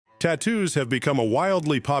Tattoos have become a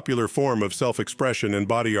wildly popular form of self-expression and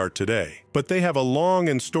body art today, but they have a long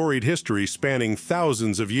and storied history spanning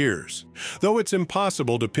thousands of years. Though it's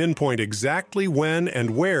impossible to pinpoint exactly when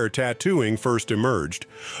and where tattooing first emerged,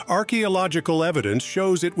 archaeological evidence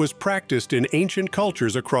shows it was practiced in ancient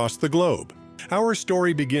cultures across the globe. Our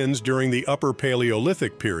story begins during the Upper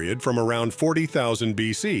Paleolithic period from around 40,000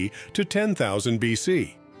 BC to 10,000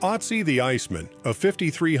 BC. Otzi the Iceman, a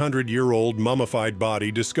 5,300-year-old mummified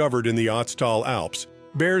body discovered in the Ötztal Alps,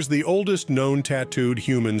 bears the oldest known tattooed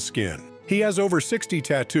human skin. He has over 60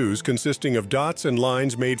 tattoos consisting of dots and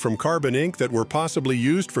lines made from carbon ink that were possibly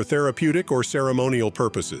used for therapeutic or ceremonial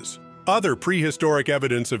purposes. Other prehistoric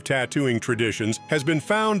evidence of tattooing traditions has been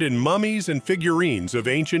found in mummies and figurines of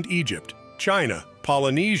ancient Egypt, China,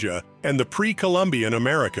 Polynesia, and the pre-Columbian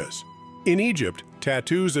Americas. In Egypt,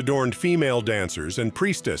 tattoos adorned female dancers and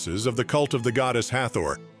priestesses of the cult of the goddess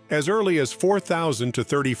Hathor as early as 4000 to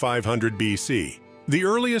 3500 BC. The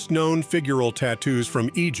earliest known figural tattoos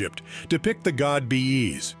from Egypt depict the god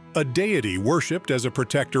Bees, a deity worshipped as a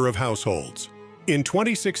protector of households. In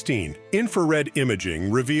 2016, infrared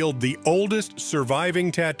imaging revealed the oldest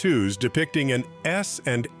surviving tattoos depicting an S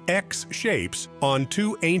and X shapes on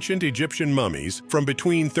two ancient Egyptian mummies from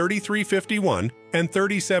between 3351 and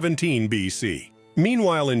 3017 BC.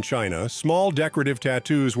 Meanwhile, in China, small decorative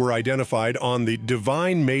tattoos were identified on the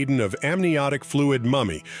Divine Maiden of Amniotic Fluid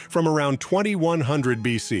mummy from around 2100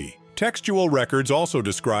 BC. Textual records also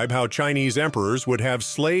describe how Chinese emperors would have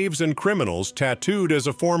slaves and criminals tattooed as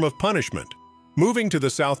a form of punishment. Moving to the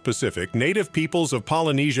South Pacific, native peoples of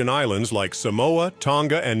Polynesian islands like Samoa,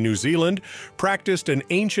 Tonga, and New Zealand practiced an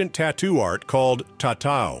ancient tattoo art called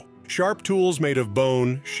tatau. Sharp tools made of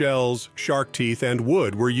bone, shells, shark teeth, and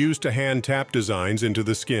wood were used to hand-tap designs into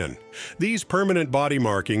the skin. These permanent body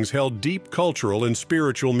markings held deep cultural and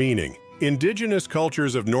spiritual meaning. Indigenous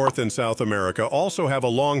cultures of North and South America also have a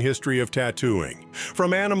long history of tattooing.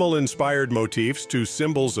 From animal-inspired motifs to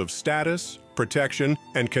symbols of status, protection,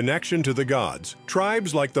 and connection to the gods,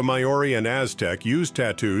 tribes like the Maori and Aztec used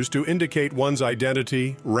tattoos to indicate one's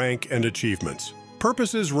identity, rank, and achievements.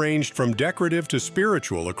 Purposes ranged from decorative to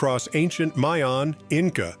spiritual across ancient Mayan,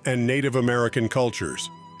 Inca, and Native American cultures.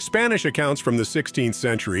 Spanish accounts from the 16th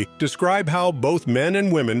century describe how both men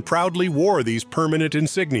and women proudly wore these permanent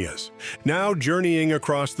insignias. Now journeying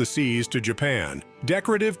across the seas to Japan,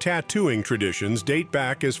 decorative tattooing traditions date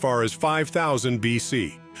back as far as 5000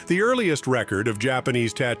 BC. The earliest record of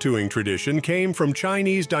Japanese tattooing tradition came from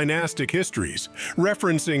Chinese dynastic histories,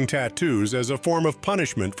 referencing tattoos as a form of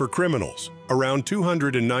punishment for criminals. Around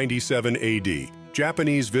 297 AD,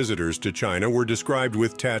 Japanese visitors to China were described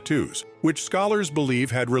with tattoos, which scholars believe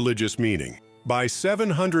had religious meaning. By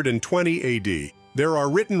 720 AD, there are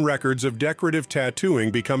written records of decorative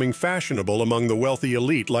tattooing becoming fashionable among the wealthy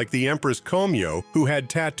elite like the Empress Komyo, who had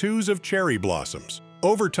tattoos of cherry blossoms.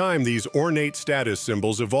 Over time, these ornate status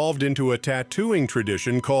symbols evolved into a tattooing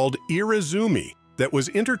tradition called irizumi that was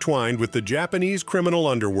intertwined with the Japanese criminal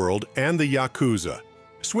underworld and the Yakuza.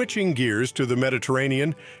 Switching gears to the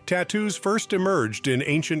Mediterranean, tattoos first emerged in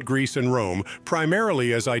ancient Greece and Rome,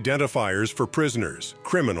 primarily as identifiers for prisoners,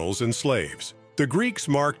 criminals, and slaves. The Greeks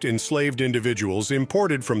marked enslaved individuals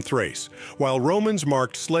imported from Thrace, while Romans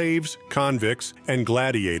marked slaves, convicts, and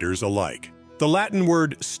gladiators alike. The Latin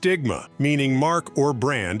word stigma, meaning mark or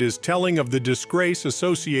brand, is telling of the disgrace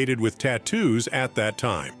associated with tattoos at that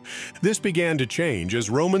time. This began to change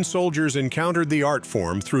as Roman soldiers encountered the art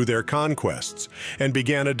form through their conquests and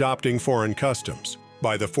began adopting foreign customs.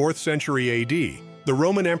 By the 4th century AD, the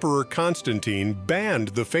Roman Emperor Constantine banned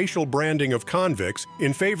the facial branding of convicts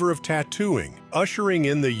in favor of tattooing, ushering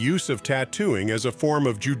in the use of tattooing as a form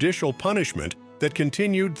of judicial punishment that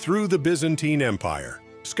continued through the Byzantine Empire.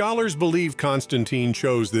 Scholars believe Constantine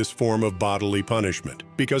chose this form of bodily punishment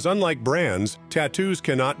because, unlike brands, tattoos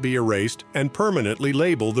cannot be erased and permanently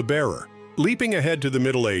label the bearer. Leaping ahead to the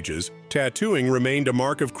Middle Ages, tattooing remained a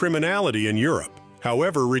mark of criminality in Europe.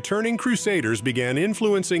 However, returning crusaders began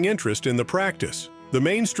influencing interest in the practice. The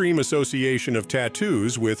mainstream association of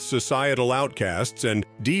tattoos with societal outcasts and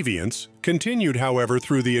deviants continued, however,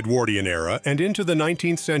 through the Edwardian era and into the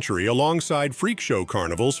 19th century alongside freak show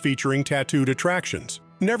carnivals featuring tattooed attractions.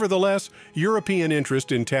 Nevertheless, European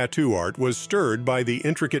interest in tattoo art was stirred by the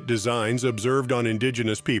intricate designs observed on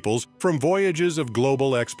indigenous peoples from voyages of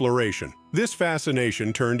global exploration. This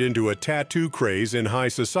fascination turned into a tattoo craze in high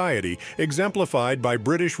society, exemplified by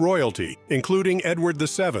British royalty, including Edward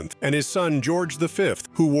VII and his son George V,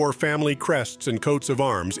 who wore family crests and coats of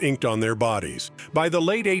arms inked on their bodies. By the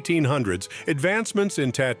late 1800s, advancements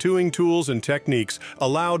in tattooing tools and techniques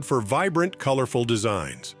allowed for vibrant, colorful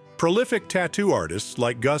designs. Prolific tattoo artists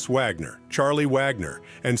like Gus Wagner, Charlie Wagner,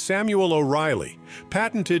 and Samuel O'Reilly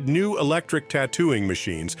patented new electric tattooing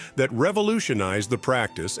machines that revolutionized the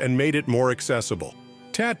practice and made it more accessible.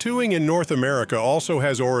 Tattooing in North America also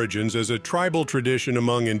has origins as a tribal tradition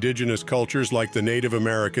among indigenous cultures like the Native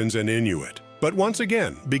Americans and Inuit. But once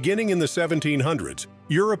again, beginning in the 1700s,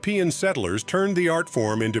 European settlers turned the art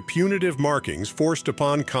form into punitive markings forced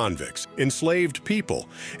upon convicts, enslaved people,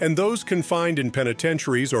 and those confined in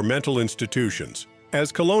penitentiaries or mental institutions.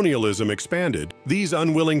 As colonialism expanded, these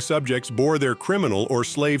unwilling subjects bore their criminal or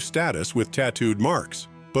slave status with tattooed marks.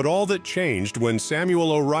 But all that changed when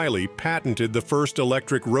Samuel O'Reilly patented the first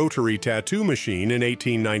electric rotary tattoo machine in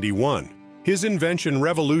 1891. His invention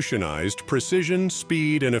revolutionized precision,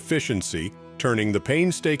 speed, and efficiency, turning the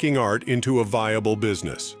painstaking art into a viable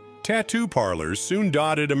business. Tattoo parlors soon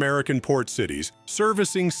dotted American port cities,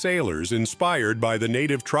 servicing sailors inspired by the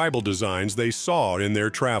native tribal designs they saw in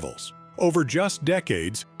their travels. Over just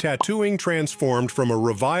decades, tattooing transformed from a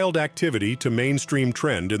reviled activity to mainstream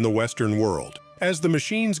trend in the Western world. As the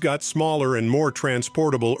machines got smaller and more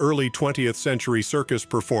transportable, early 20th century circus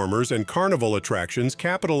performers and carnival attractions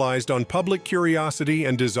capitalized on public curiosity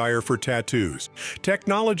and desire for tattoos.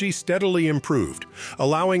 Technology steadily improved,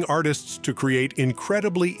 allowing artists to create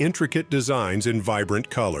incredibly intricate designs in vibrant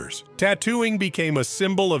colors. Tattooing became a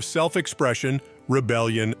symbol of self-expression,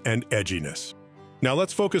 rebellion, and edginess. Now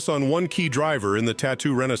let's focus on one key driver in the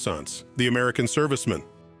tattoo renaissance: the American serviceman.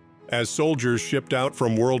 As soldiers shipped out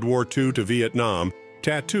from World War II to Vietnam,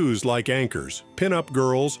 tattoos like anchors, pin-up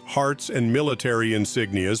girls, hearts, and military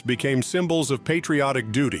insignias became symbols of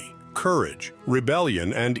patriotic duty, courage,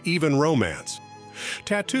 rebellion, and even romance.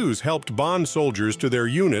 Tattoos helped bond soldiers to their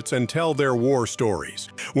units and tell their war stories.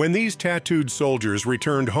 When these tattooed soldiers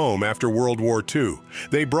returned home after World War II,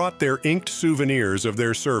 they brought their inked souvenirs of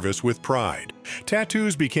their service with pride.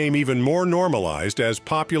 Tattoos became even more normalized as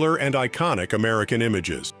popular and iconic American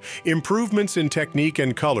images. Improvements in technique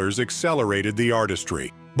and colors accelerated the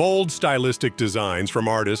artistry. Bold stylistic designs from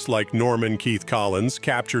artists like Norman Keith Collins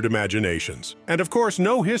captured imaginations. And of course,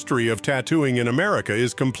 no history of tattooing in America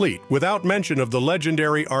is complete without mention of the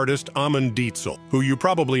legendary artist Amon Dietzel, who you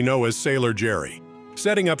probably know as Sailor Jerry.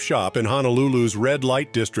 Setting up shop in Honolulu's red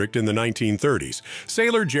light district in the 1930s,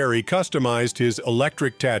 Sailor Jerry customized his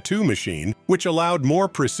electric tattoo machine, which allowed more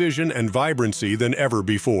precision and vibrancy than ever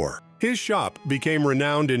before. His shop became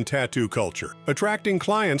renowned in tattoo culture, attracting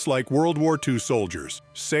clients like World War II soldiers,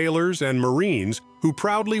 sailors, and Marines who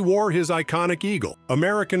proudly wore his iconic eagle,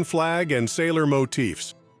 American flag, and sailor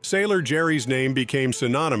motifs. Sailor Jerry's name became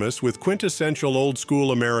synonymous with quintessential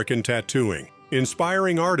old-school American tattooing,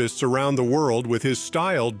 inspiring artists around the world with his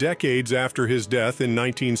style decades after his death in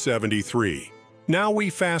 1973. Now we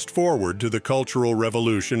fast forward to the Cultural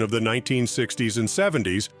Revolution of the 1960s and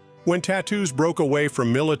 70s, when tattoos broke away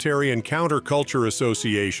from military and counterculture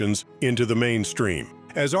associations into the mainstream.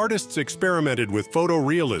 As artists experimented with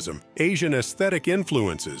photorealism, Asian aesthetic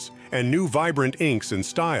influences, and new vibrant inks and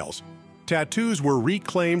styles, tattoos were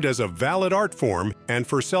reclaimed as a valid art form and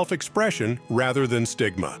for self-expression rather than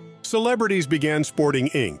stigma. Celebrities began sporting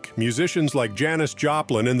ink. Musicians like Janis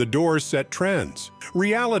Joplin and The Doors set trends.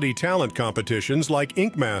 Reality talent competitions like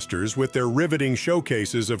Ink Masters, with their riveting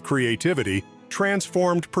showcases of creativity,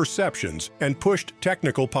 transformed perceptions and pushed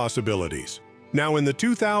technical possibilities. Now in the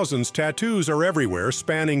 2000s, tattoos are everywhere,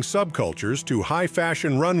 spanning subcultures to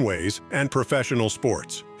high-fashion runways and professional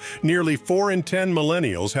sports. Nearly 4 in 10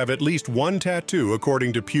 millennials have at least one tattoo,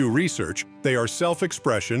 according to Pew Research. They are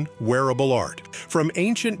self-expression, wearable art. From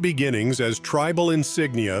ancient beginnings as tribal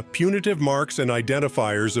insignia, punitive marks, and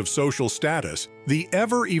identifiers of social status, the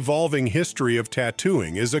ever-evolving history of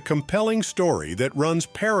tattooing is a compelling story that runs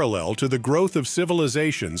parallel to the growth of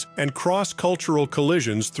civilizations and cross-cultural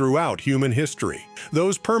collisions throughout human history.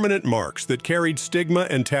 Those permanent marks that carried stigma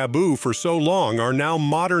and taboo for so long are now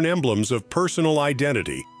modern emblems of personal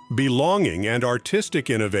identity, belonging, and artistic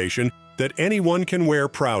innovation that anyone can wear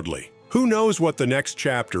proudly. Who knows what the next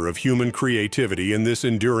chapter of human creativity in this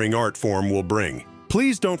enduring art form will bring?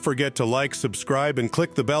 Please don't forget to like, subscribe, and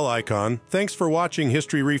click the bell icon. Thanks for watching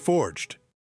History Reforged.